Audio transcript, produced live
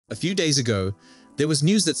A few days ago, there was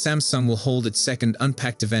news that Samsung will hold its second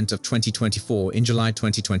Unpacked event of 2024 in July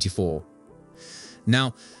 2024.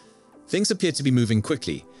 Now, things appear to be moving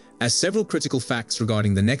quickly, as several critical facts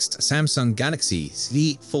regarding the next Samsung Galaxy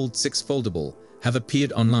Z Fold 6 Foldable have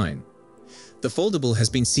appeared online. The foldable has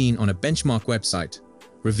been seen on a benchmark website,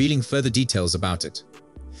 revealing further details about it.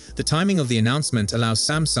 The timing of the announcement allows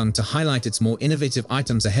Samsung to highlight its more innovative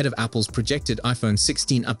items ahead of Apple's projected iPhone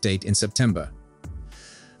 16 update in September.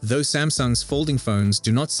 Though Samsung's folding phones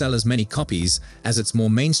do not sell as many copies as its more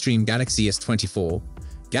mainstream Galaxy S24,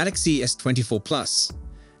 Galaxy S24 Plus,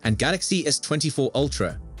 and Galaxy S24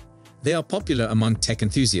 Ultra, they are popular among tech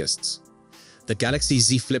enthusiasts. The Galaxy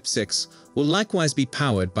Z Flip 6 will likewise be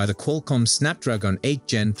powered by the Qualcomm Snapdragon 8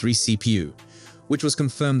 Gen 3 CPU, which was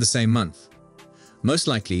confirmed the same month. Most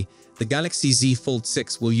likely, the Galaxy Z Fold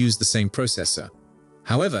 6 will use the same processor.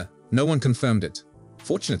 However, no one confirmed it.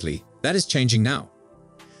 Fortunately, that is changing now.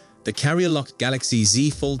 The carrier-locked Galaxy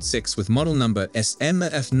Z Fold 6 with model number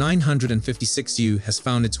SMF956U has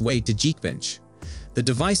found its way to Geekbench. The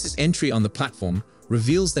device's entry on the platform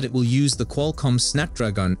reveals that it will use the Qualcomm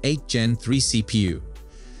Snapdragon 8 Gen 3 CPU.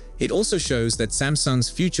 It also shows that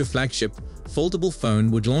Samsung's future flagship foldable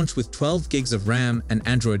phone would launch with 12 gigs of RAM and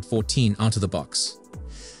Android 14 out of the box.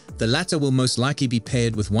 The latter will most likely be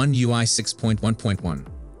paired with One UI 6.1.1.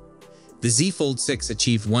 The Z Fold 6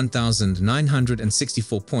 achieved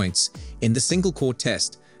 1,964 points in the single-core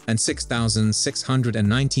test and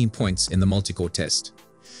 6,619 points in the multi-core test.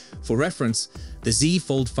 For reference, the Z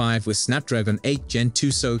Fold 5 with Snapdragon 8 Gen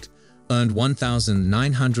 2 SoC earned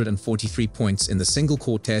 1,943 points in the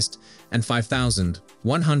single-core test and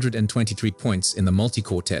 5,123 points in the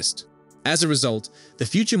multi-core test. As a result, the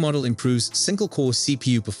future model improves single-core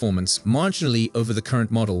CPU performance marginally over the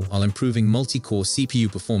current model while improving multi-core CPU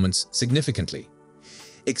performance significantly.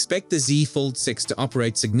 Expect the Z Fold 6 to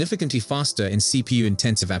operate significantly faster in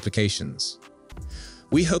CPU-intensive applications.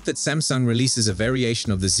 We hope that Samsung releases a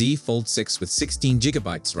variation of the Z Fold 6 with 16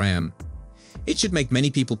 GB RAM. It should make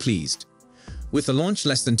many people pleased. With the launch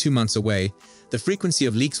less than 2 months away, the frequency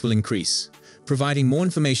of leaks will increase, providing more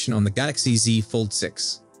information on the Galaxy Z Fold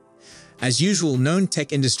 6. As usual, known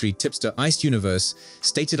tech industry tipster Ice Universe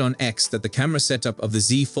stated on X that the camera setup of the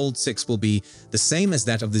Z Fold 6 will be the same as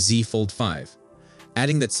that of the Z Fold 5,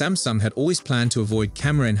 adding that Samsung had always planned to avoid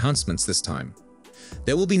camera enhancements this time.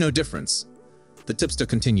 There will be no difference, the tipster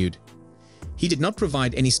continued. He did not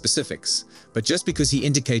provide any specifics, but just because he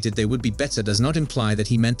indicated they would be better does not imply that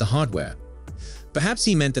he meant the hardware. Perhaps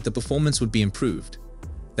he meant that the performance would be improved.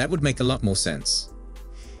 That would make a lot more sense.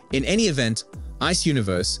 In any event, Ice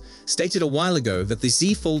Universe stated a while ago that the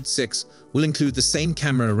Z Fold 6 will include the same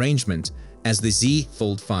camera arrangement as the Z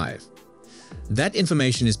Fold 5. That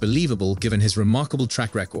information is believable given his remarkable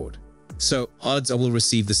track record. So, odds are we'll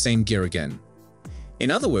receive the same gear again. In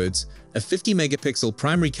other words, a 50-megapixel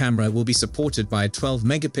primary camera will be supported by a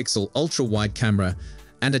 12-megapixel ultra-wide camera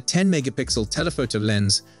and a 10-megapixel telephoto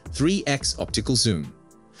lens 3x optical zoom.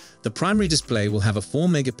 The primary display will have a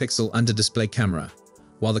 4-megapixel under-display camera,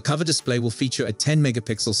 while the cover display will feature a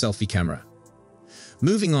 10-megapixel selfie camera.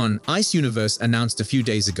 Moving on, Ice Universe announced a few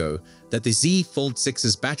days ago that the Z Fold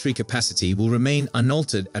 6's battery capacity will remain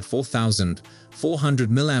unaltered at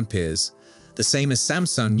 4,400 mAh, the same as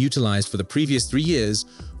Samsung utilized for the previous 3 years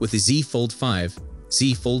with the Z Fold 5,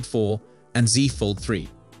 Z Fold 4, and Z Fold 3.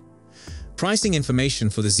 Pricing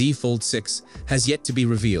information for the Z Fold 6 has yet to be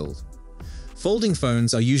revealed. Folding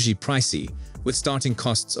phones are usually pricey, with starting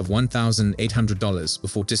costs of $1,800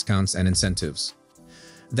 before discounts and incentives.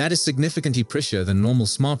 That is significantly pricier than normal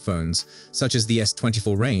smartphones, such as the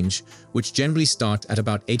S24 range, which generally start at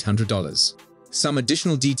about $800. Some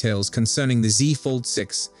additional details concerning the Z Fold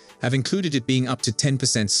 6 have included it being up to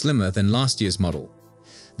 10% slimmer than last year's model.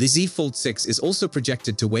 The Z Fold 6 is also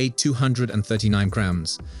projected to weigh 239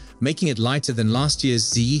 grams, making it lighter than last year's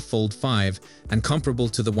Z Fold 5 and comparable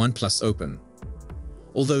to the OnePlus Open.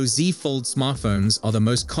 Although Z Fold smartphones are the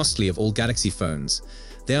most costly of all Galaxy phones,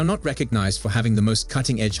 they are not recognized for having the most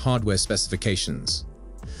cutting-edge hardware specifications.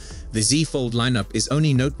 The Z Fold lineup is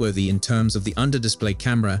only noteworthy in terms of the under-display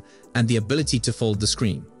camera and the ability to fold the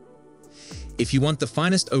screen. If you want the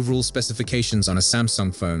finest overall specifications on a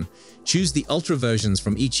Samsung phone, choose the Ultra versions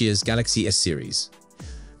from each year's Galaxy S series.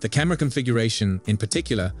 The camera configuration, in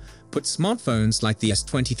particular, puts smartphones like the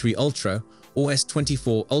S23 Ultra or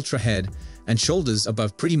S24 Ultra head and shoulders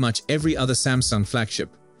above pretty much every other Samsung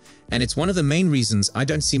flagship, and it's one of the main reasons I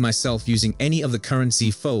don't see myself using any of the current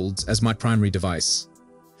Z Folds as my primary device.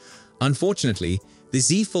 Unfortunately, the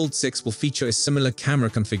Z Fold 6 will feature a similar camera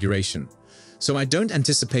configuration, so I don't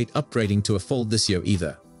anticipate upgrading to a Fold this year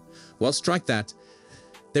either. Well, strike that.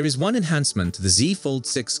 There is one enhancement the Z Fold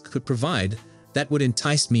 6 could provide that would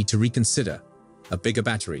entice me to reconsider: a bigger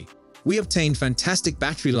battery. We obtained fantastic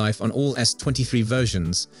battery life on all S23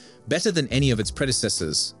 versions, better than any of its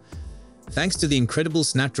predecessors, thanks to the incredible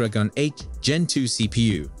Snapdragon 8 Gen 2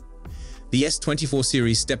 CPU. The S24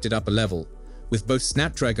 series stepped it up a level, with both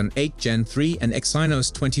Snapdragon 8 Gen 3 and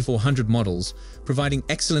Exynos 2400 models providing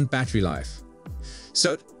excellent battery life.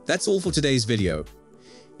 So, that's all for today's video.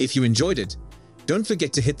 If you enjoyed it, don't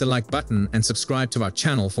forget to hit the like button and subscribe to our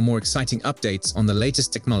channel for more exciting updates on the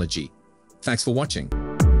latest technology. Thanks for watching.